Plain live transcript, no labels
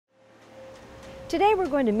Today we're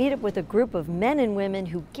going to meet up with a group of men and women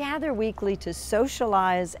who gather weekly to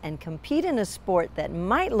socialize and compete in a sport that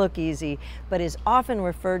might look easy, but is often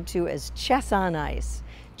referred to as chess on ice.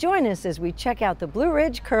 Join us as we check out the Blue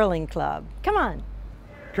Ridge Curling Club. Come on.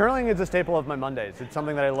 Curling is a staple of my Mondays. It's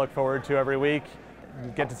something that I look forward to every week.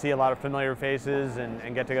 Get to see a lot of familiar faces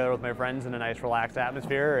and get together with my friends in a nice relaxed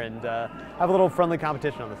atmosphere and have a little friendly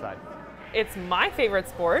competition on the side. It's my favorite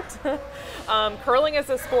sport. Curling is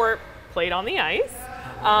a sport played on the ice.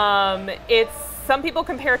 Some people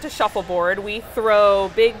compare it to shuffleboard. We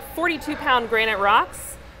throw big 42-pound granite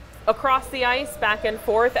rocks across the ice back and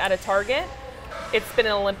forth at a target. It's been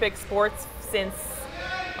an Olympic sport since,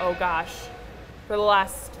 oh gosh, for the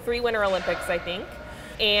last 3 Winter Olympics, I think.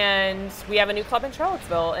 And we have a new club in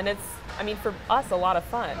Charlottesville, and it's, I mean, for us, a lot of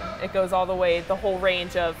fun. It goes all the way, the whole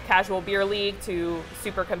range of casual beer league to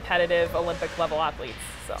super competitive Olympic level athletes.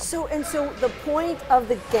 So the point of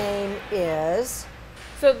the game is?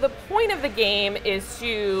 So the point of the game is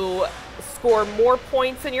to score more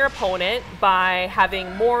points than your opponent by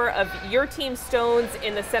having more of your team's stones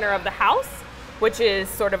in the center of the house, which is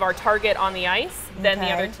sort of our target on the ice, than the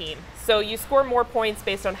other team. So you score more points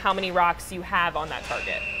based on how many rocks you have on that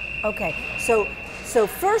target. Okay, so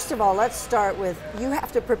first of all, let's start with, you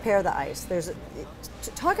have to prepare the ice.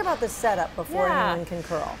 Talk about the setup before anyone can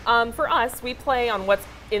curl. For us, we play on what's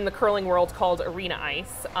in the curling world called arena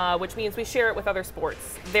ice, which means we share it with other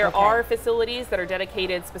sports. There are facilities that are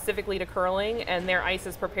dedicated specifically to curling, and their ice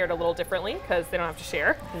is prepared a little differently because they don't have to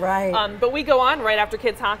share. Right. But we go on right after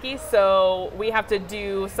kids hockey, so we have to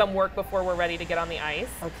do some work before we're ready to get on the ice.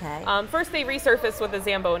 Okay. First, they resurface with a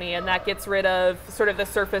Zamboni, and that gets rid of sort of the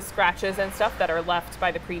surface scratches and stuff that are left by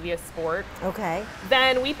the previous sport. Okay.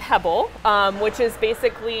 Then we pebble, which is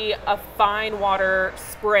basically a fine water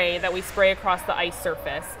spray that we spray across the ice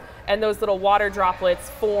surface. And those little water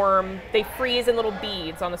droplets they freeze in little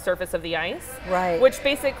beads on the surface of the ice. Right. Which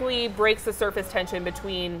basically breaks the surface tension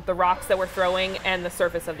between the rocks that we're throwing and the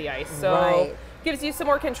surface of the ice. So gives you some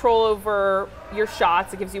more control over your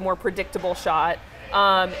shots. It gives you a more predictable shot.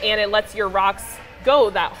 And it lets your rocks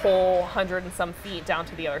go that whole 100 and some feet down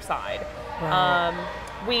to the other side. Right.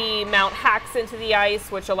 We mount hacks into the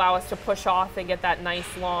ice, which allow us to push off and get that nice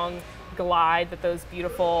long glide that those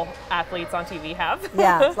beautiful athletes on TV have.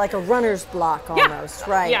 Yeah, it's like a runner's block almost,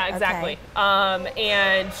 right? Yeah, exactly. Okay.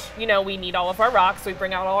 And you know, we need all of our rocks. We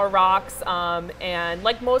bring out all our rocks, and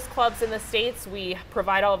like most clubs in the States, we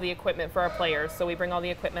provide all of the equipment for our players. So we bring all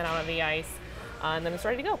the equipment out on the ice, and then it's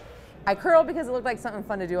ready to go. I curled because it looked like something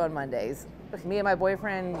fun to do on Mondays. Me and my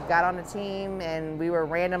boyfriend got on a team, and we were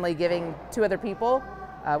randomly giving 2 other people.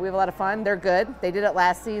 We have a lot of fun. They're good. They did it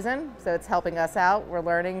last season, so it's helping us out. We're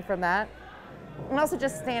learning from that. And also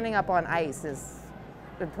just standing up on ice is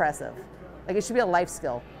impressive. Like, it should be a life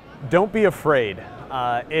skill. Don't be afraid.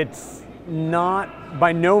 It's not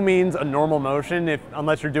by no means a normal motion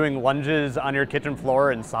unless you're doing lunges on your kitchen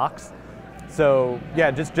floor in socks. So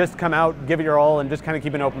yeah, just come out, give it your all, and just kind of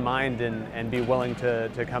keep an open mind and be willing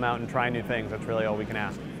to come out and try new things. That's really all we can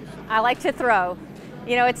ask. I like to throw.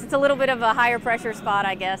 You know, it's a little bit of a higher pressure spot,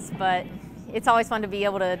 I guess, but it's always fun to be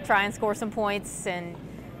able to try and score some points and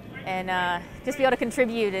just be able to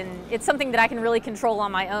contribute. And it's something that I can really control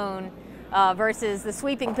on my own versus the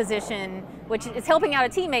sweeping position, which is helping out a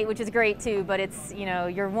teammate, which is great too, but it's, you know,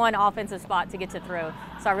 your one offensive spot to get to throw.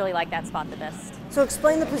 So I really like that spot the best. So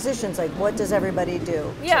explain the positions, like what does everybody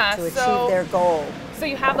do to achieve their goal? So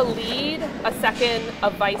you have a lead, a second, a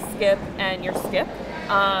vice skip, and your skip.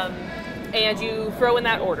 And you throw in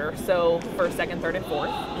that order, so first, second, third, and fourth.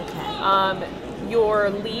 Okay. Your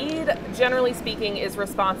lead, generally speaking, is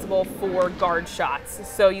responsible for guard shots.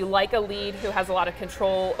 So you like a lead who has a lot of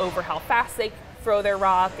control over how fast they throw their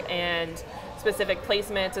rock and specific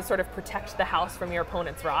placement to sort of protect the house from your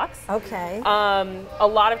opponent's rocks. Okay. A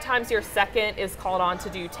lot of times your second is called on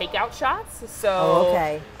to do takeout shots.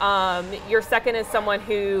 So your second is someone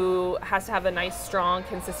who has to have a nice, strong,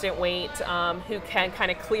 consistent weight, who can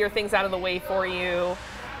kind of clear things out of the way for you.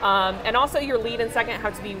 And also your lead and second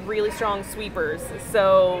have to be really strong sweepers.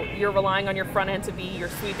 So you're relying on your front end to be your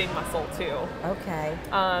sweeping muscle too. Okay.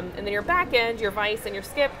 And then your back end, your vice and your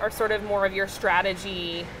skip are sort of more of your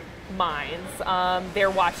strategy minds. They're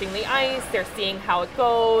watching the ice, they're seeing how it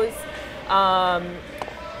goes,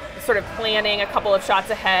 sort of planning a couple of shots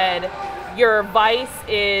ahead. Your vice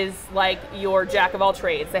is like your jack of all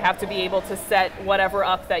trades. They have to be able to set whatever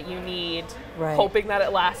up that you need, hoping that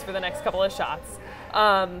it lasts for the next couple of shots.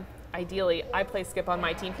 Ideally, I play skip on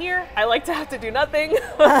my team here. I like to have to do nothing.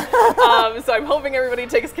 So I'm hoping everybody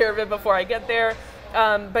takes care of it before I get there.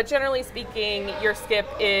 But generally speaking, your skip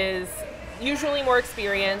is usually more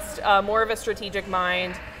experienced, more of a strategic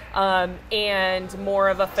mind, and more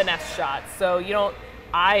of a finesse shot. So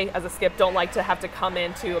I, as a skip, don't like to have to come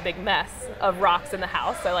into a big mess of rocks in the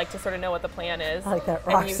house. I like to sort of know what the plan is. I like that,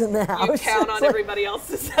 rocks in the house. You count on everybody else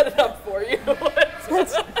to set it up for you.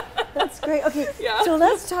 That's great. Okay, yeah. So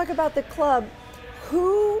let's talk about the club.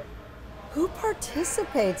 Who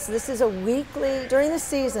participates? This is a weekly, during the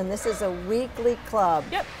season, this is a weekly club.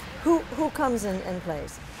 Yep. Who comes in and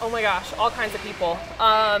plays? Oh my gosh, all kinds of people.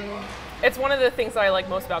 It's one of the things that I like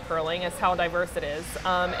most about curling is how diverse it is.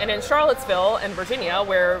 And in Charlottesville and Virginia,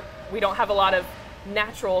 where we don't have a lot of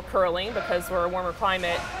natural curling because we're a warmer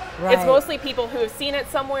climate, right. It's mostly people who have seen it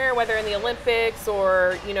somewhere, whether in the Olympics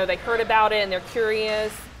or they heard about it and they're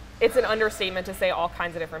curious. It's an understatement to say all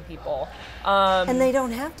kinds of different people. And they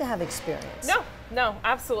don't have to have experience. No,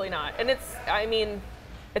 absolutely not. And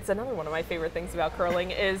it's another one of my favorite things about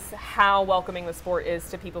curling is how welcoming the sport is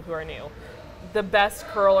to people who are new. The best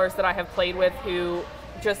curlers that I have played with who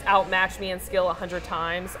just outmatch me in skill 100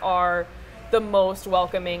 times are the most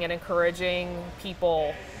welcoming and encouraging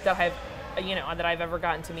people that I've ever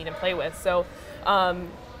gotten to meet and play with. So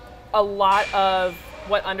a lot of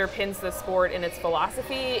what underpins the sport in its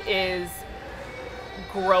philosophy is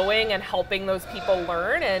growing and helping those people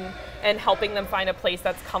learn and helping them find a place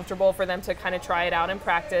that's comfortable for them to kind of try it out and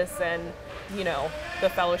practice. And the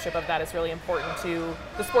fellowship of that is really important to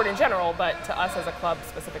the sport in general, but to us as a club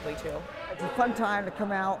specifically too. It's a fun time to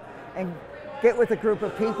come out and get with a group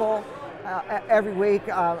of people every week.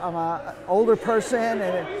 I'm an older person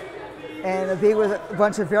and to be with a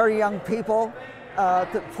bunch of very young people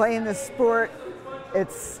to play in this sport.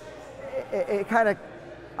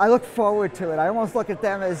 I look forward to it. I almost look at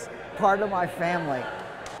them as part of my family.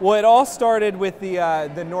 Well, it all started with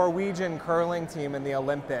the Norwegian curling team in the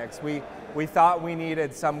Olympics. We thought we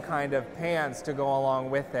needed some kind of pants to go along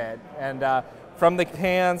with it. And from the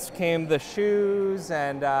pants came the shoes,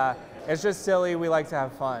 and it's just silly. We like to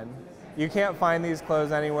have fun. You can't find these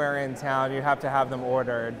clothes anywhere in town. You have to have them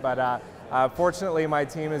ordered. But fortunately, my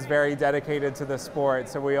team is very dedicated to the sport,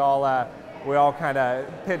 so we all kind of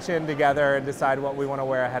pitch in together and decide what we want to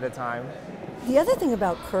wear ahead of time. The other thing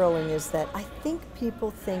about curling is that I think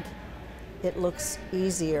people think it looks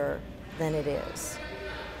easier than it is.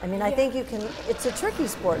 I think it's a tricky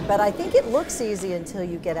sport, but I think it looks easy until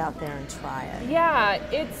you get out there and try it. Yeah,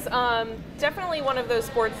 it's definitely one of those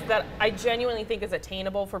sports that I genuinely think is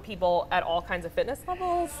attainable for people at all kinds of fitness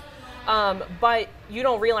levels. But you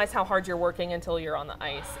don't realize how hard you're working until you're on the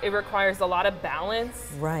ice. It requires a lot of balance,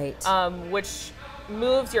 right? Which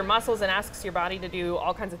moves your muscles and asks your body to do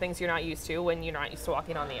all kinds of things you're not used to when you're not used to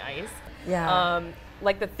walking on the ice. Yeah.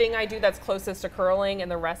 Like the thing I do that's closest to curling and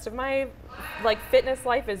the rest of my fitness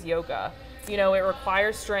life is yoga. It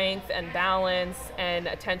requires strength and balance and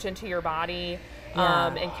attention to your body,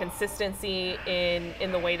 and consistency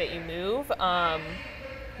in the way that you move,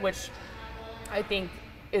 which I think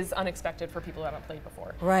is unexpected for people who haven't played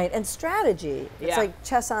before. Right, and strategy. It's Yeah. like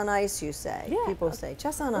chess on ice, you say. Yeah. People say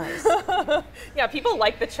chess on ice. Yeah, people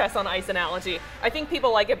like the chess on ice analogy. I think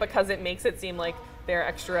people like it because it makes it seem like they're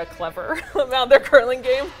extra clever about their curling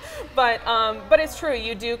game. But it's true,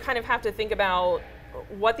 you do kind of have to think about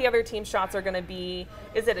what the other team's shots are going to be.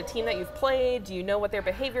 Is it a team that you've played? Do you know what their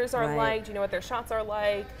behaviors are Right. like? Do you know what their shots are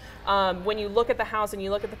like? When you look at the house and you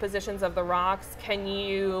look at the positions of the rocks, can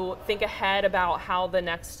you think ahead about how the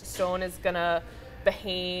next stone is going to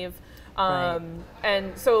behave? Right.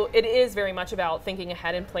 And so it is very much about thinking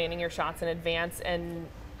ahead and planning your shots in advance and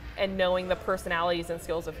knowing the personalities and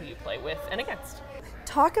skills of who you play with and against.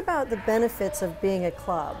 Talk about the benefits of being a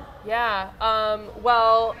club. Yeah,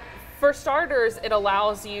 well, for starters, it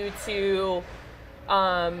allows you to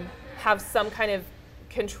have some kind of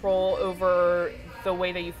control over the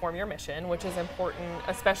way that you form your mission, which is important,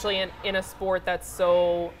 especially in a sport that's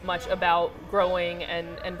so much about growing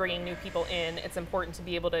and bringing new people in. It's important to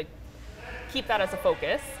be able to keep that as a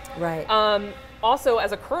focus. Right. Also,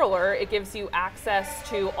 as a curler, it gives you access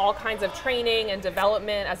to all kinds of training and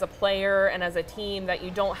development as a player and as a team that you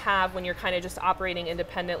don't have when you're kind of just operating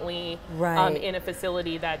independently Right. in a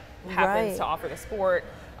facility that happens Right. to offer the sport.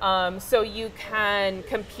 So you can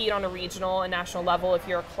compete on a regional and national level if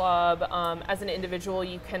you're a club. As an individual,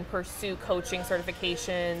 you can pursue coaching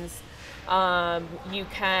certifications. You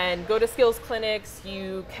can go to skills clinics,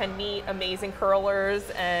 you can meet amazing curlers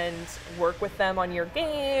and work with them on your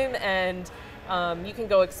game, and you can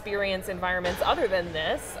go experience environments other than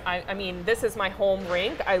this. I mean, this is my home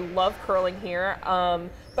rink. I love curling here,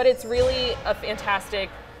 but it's really a fantastic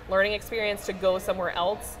learning experience to go somewhere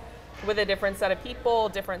else with a different set of people,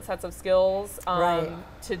 different sets of skills, Right.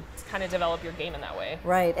 to kind of develop your game in that way.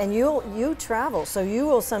 Right, and you travel, so you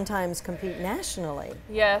will sometimes compete nationally.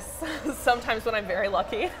 Yes, sometimes when I'm very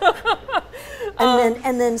lucky.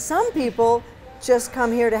 And then some people just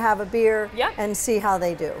come here to have a beer Yeah. and see how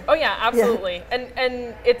they do. Oh yeah, absolutely.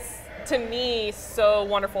 And it's, to me, so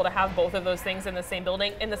wonderful to have both of those things in the same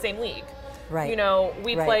building, in the same league. Right. You know,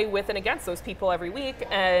 we Right. play with and against those people every week,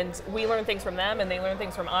 and we learn things from them, and they learn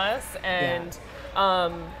things from us. And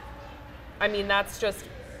I mean, that's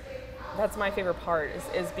my favorite part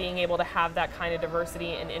is being able to have that kind of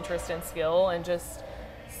diversity and interest and skill, and just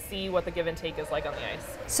see what the give and take is like on the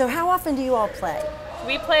ice. So how often do you all play?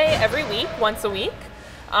 We play every week, once a week,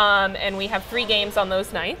 and we have 3 games on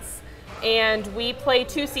those nights. And we play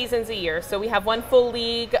 2 seasons a year. So we have one full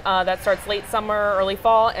league that starts late summer, early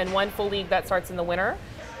fall, and one full league that starts in the winter.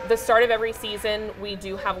 The start of every season, we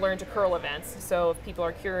do have Learn to Curl events. So if people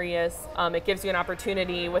are curious, it gives you an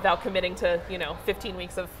opportunity without committing to, 15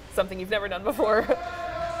 weeks of something you've never done before.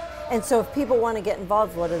 And so if people want to get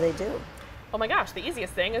involved, what do they do? Oh my gosh, the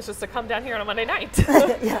easiest thing is just to come down here on a Monday night.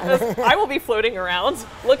 I will be floating around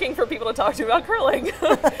looking for people to talk to about curling.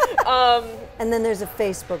 And then there's a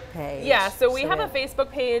Facebook page. Yeah, so we have a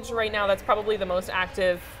Facebook page right now that's probably the most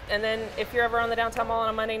active. And then if you're ever on the downtown mall on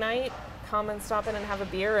a Monday night, come and stop in and have a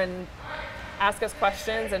beer and ask us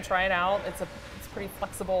questions and try it out. It's pretty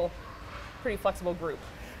flexible group.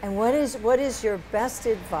 And what is your best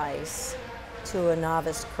advice to a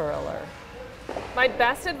novice curler? My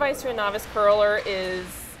best advice to a novice curler is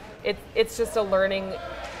it's just a learning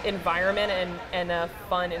environment and a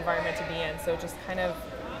fun environment to be in. So just kind of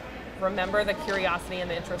remember the curiosity and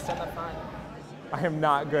the interest and the fun. I am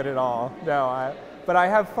not good at all, no, but I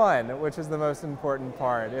have fun, which is the most important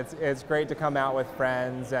part. It's great to come out with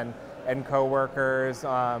friends and coworkers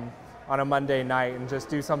on a Monday night and just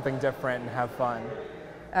do something different and have fun.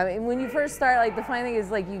 I mean, when you first start, like, the funny thing is,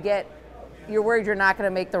 like, you're worried you're not going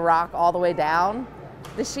to make the rock all the way down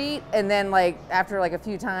the sheet, and then, like, after like a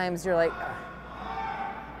few times, you're like,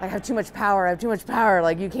 I have too much power,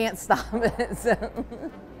 like, you can't stop it. So,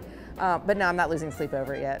 but no, I'm not losing sleep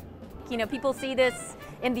over it yet. You know, people see this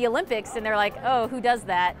in the Olympics and they're like, oh, who does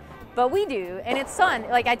that? But we do, and it's fun.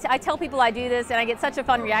 Like, I tell people I do this, and I get such a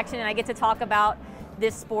fun reaction, and I get to talk about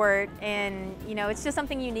this sport, and it's just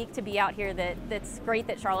something unique to be out here that's great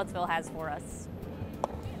that Charlottesville has for us.